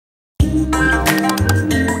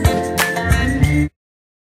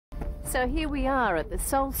So here we are at the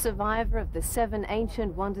sole survivor of the 7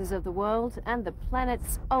 ancient wonders of the world and the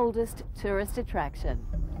planet's oldest tourist attraction.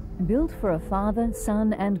 Built for a father,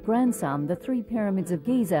 son and grandson, the 3 pyramids of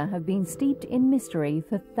Giza have been steeped in mystery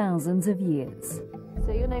for thousands of years.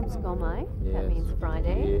 So your name's Gomai, yes. That means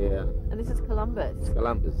Friday. Yeah. And this is Columbus.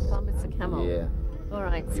 Columbus. Columbus the camel. Yeah. All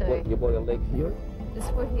right, so... You bought a leg here? This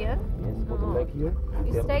foot here? Yes, you bought a leg here.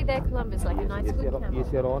 You stay there, Columbus, like a nice good camel. You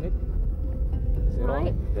sit on it. Sit Right. on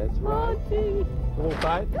it. That's right. Oh, gee. Hold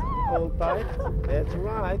tight. Hold tight. That's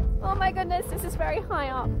right. Oh my goodness, this is very high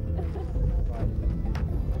up.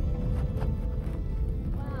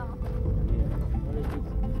 Wow.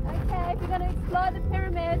 Okay, if you're going to explore the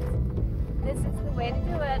pyramids, this is the way to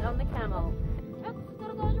do it on the camel.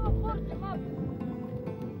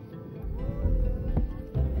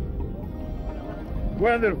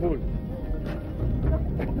 Wonderful.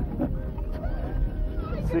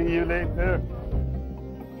 See you later.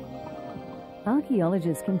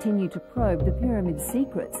 Archaeologists continue to probe the pyramid's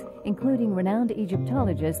secrets, including renowned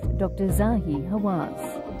Egyptologist Dr. Zahi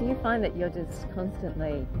Hawass. Do you find that you're just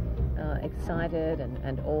constantly excited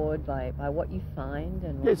and awed by what you find?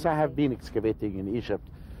 And yes, I have been excavating in Egypt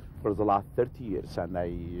for the last 30 years, and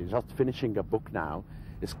I just finishing a book now.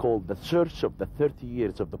 It's called The Search of the 30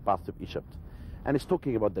 Years of the Past of Egypt. And it's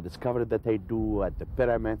talking about the discovery that I do at the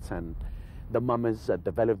pyramids and the mummies at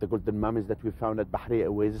the Valley of the Golden Mummies that we found at Bahri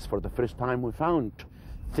Oasis. For the first time, we found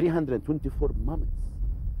 324 mummies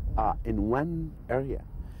in one area.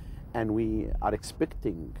 And we are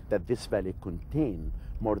expecting that this valley contain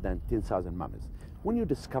more than 10,000 mummies. When you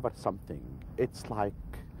discover something, it's like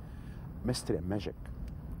mystery and magic.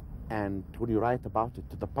 And when you write about it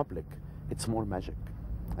to the public, it's more magic.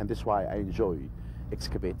 And that's why I enjoy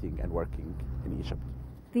excavating and working in Egypt.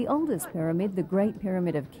 The oldest pyramid, the Great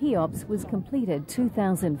Pyramid of Cheops, was completed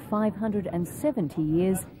 2,570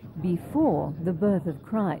 years before the birth of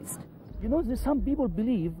Christ. You know, some people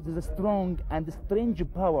believe there's a strong and strange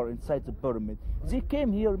power inside the pyramid. They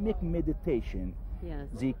came here make meditation. Yes.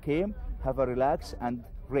 They came, have a relax and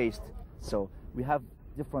rest. So we have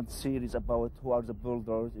different series about who are the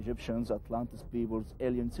builders, Egyptians, Atlantis peoples,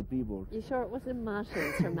 aliens people. You sure it wasn't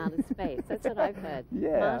Martians from outer space? That's what I've heard.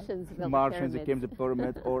 Yeah, Martians built Martians the they came to the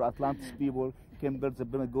pyramid, or Atlantis people came build the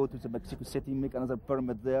pyramid, go to the Mexico City, make another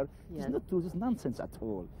pyramid there. Yes. It's not true. This is nonsense at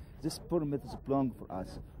all. This pyramid is belong for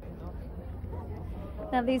us.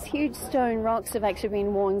 Now, these huge stone rocks have actually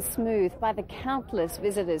been worn smooth by the countless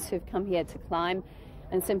visitors who've come here to climb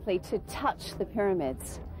and simply to touch the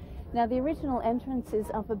pyramids. Now, the original entrance is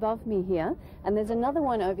up above me here, and there's another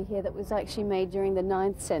one over here that was actually made during the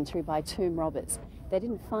 9th century by tomb robbers. They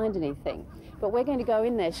didn't find anything, but we're going to go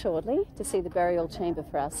in there shortly to see the burial chamber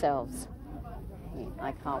for ourselves.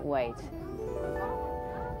 I can't wait.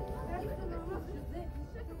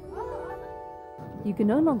 You can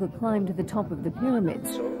no longer climb to the top of the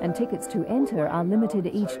pyramids, and tickets to enter are limited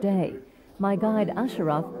each day. My guide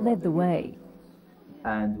Ashraf led the way.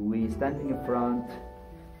 And we standing in front.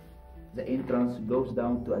 The entrance goes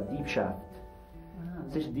down to a deep shaft. Wow.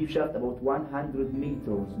 This deep shaft about 100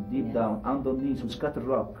 meters deep down, underneath with scattered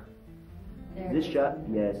rock. This shaft,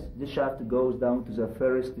 yes, this shaft goes down to the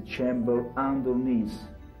first chamber underneath.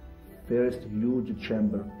 First huge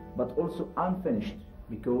chamber, but also unfinished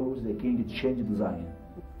because the king changed design.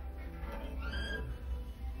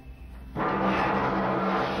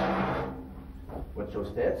 Watch your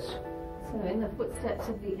steps. So in the footsteps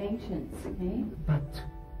of the ancients, okay? But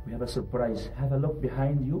we have a surprise. Have a look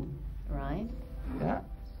behind you. Right. Yeah.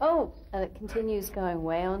 Oh, and it continues going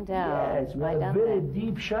way on down. Yes, we right have a down very there.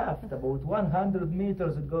 deep shaft, about 100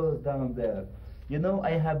 meters it goes down there. You know,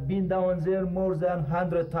 I have been down there more than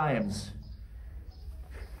 100 times.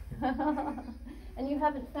 And you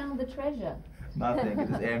haven't found the treasure? Nothing, it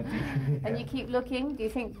is empty. And you keep looking? Do you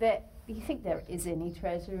think there is any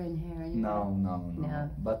treasure in here anywhere? No.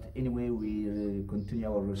 But anyway, we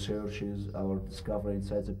continue our researches, our discovery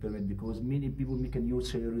inside the pyramid, because many people make a new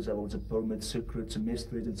series about the pyramid, secrets,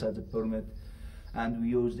 mysteries inside the pyramid, and we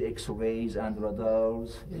use the X-rays and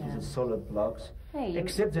radars. Yeah. It is solid blocks, Hey,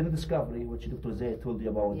 except the new discovery, which Dr. Zay told you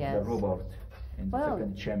about, Yes. the robot in the Well,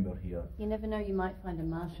 second chamber here. you never know, you might find a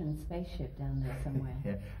Martian spaceship down there somewhere.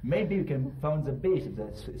 Yeah. Maybe we can find the base of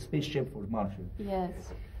the spaceship for Martian.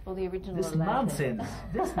 Yes, or the original This Atlantis. nonsense.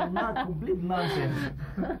 This is not complete nonsense.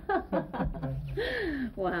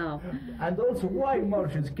 Wow. And also, why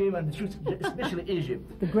Martians came and shoot, especially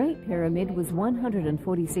Egypt. The Great Pyramid was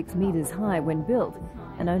 146 meters high when built,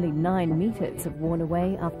 and only 9 meters have worn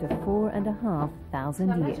away after 4,500 So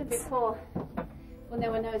imagine years. before, when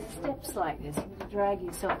there were no steps like this, you had to drag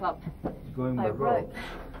yourself up Going by by rope.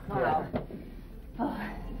 rope. Wow. Oh,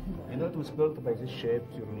 You know, it was built by this shape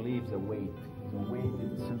to relieve the weight. The weight in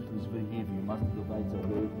the center is very heavy. You must divide the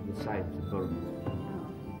weight on the side of the pyramid.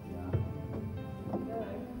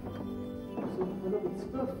 So, look, it's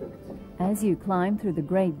perfect. As you climb through the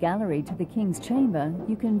great gallery to the king's chamber,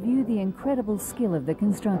 you can view the incredible skill of the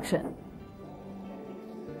construction.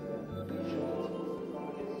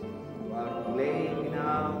 You are laying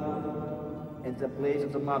now in the place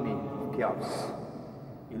of the mummy of Cheops.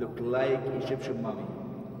 You look like Egyptian mummy.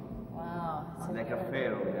 Wow. Like a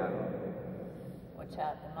pharaoh, yeah. Watch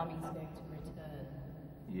out, the mummy's going to return.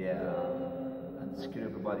 Yeah, and scare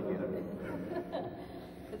everybody here.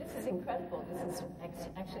 But this is incredible. This is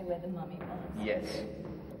actually where the mummy was. Yes,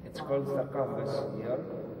 it's called sarcophagus here,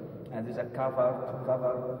 and there's a cover to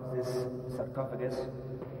cover this sarcophagus,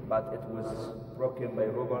 but it was broken by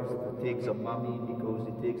robbers to take the mummy because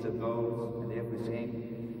they take the gold and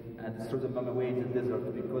everything, and threw the mummy away in the desert.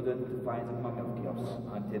 We couldn't find the mummy of Cheops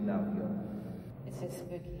until now here. This is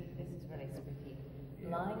spooky. This is really spooky.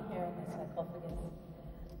 Lying here in the sarcophagus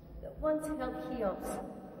that once held Cheops,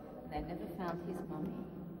 and they never found his mummy.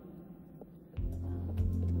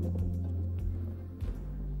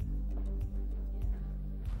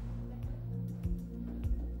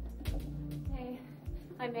 Hey,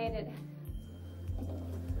 I made it.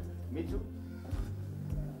 Me too.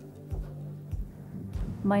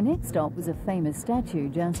 My next stop was a famous statue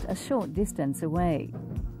just a short distance away.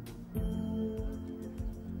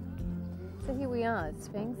 So here we are,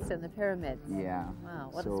 Sphinx and the pyramids. Yeah. Wow,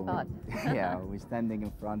 what a spot. Yeah, we're standing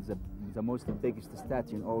in front of the most biggest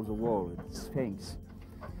statue in all the world, Sphinx.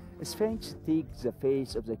 A Sphinx takes the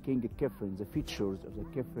face of the king Khephren, the features of the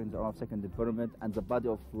Khephren are second pyramid, and the body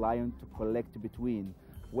of lion to collect between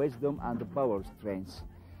wisdom and the power strength.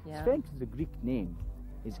 Yeah. Sphinx is a Greek name.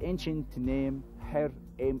 Its ancient name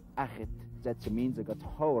Her-Em-Achet. That means the god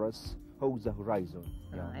Horus holds the horizon.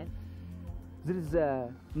 Yeah. Right. There is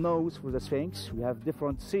a nose for the Sphinx. We have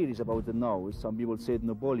different theories about the nose. Some people said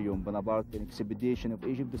Napoleon Bonaparte, an expedition of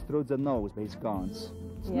Egypt, destroyed the nose by his guns.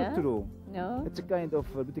 It's not true. No? It's a kind of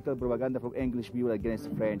political propaganda from English people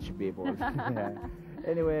against French people. Yeah.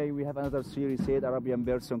 Anyway, we have another theory said Arabian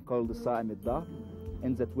person called Sa'im-ed-Dahr.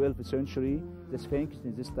 In the 12th century, the Sphinx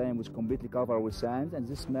in this time was completely covered with sand, and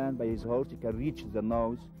this man, by his horse, he can reach the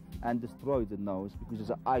nose and destroy the nose because it's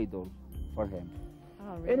an idol for him.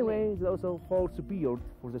 Oh, really? Anyway, there's also false beard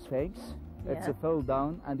for the Sphinx. It's Yeah. fell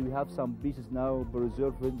down, and we have some pieces now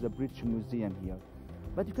preserved in the British Museum here.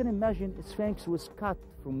 But you can imagine a Sphinx was cut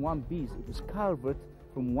from one piece. It was carved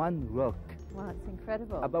from one rock. Wow, it's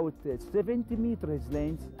incredible. About 70 meters his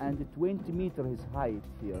length and 20 meters his height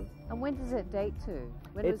here. And when does it date to?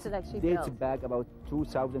 When was it actually dates built? back about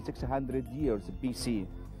 2,600 years BC.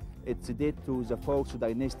 It's dated to the Pharaohs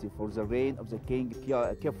dynasty for the reign of the king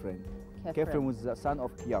Khephren. Khephren was the son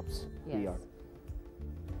of Cheops. Yes. Here.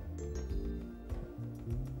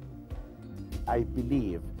 I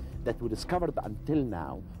believe that we discovered until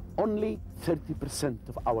now only 30%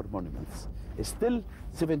 of our monuments. Still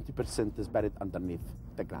 70% is buried underneath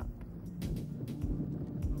the ground.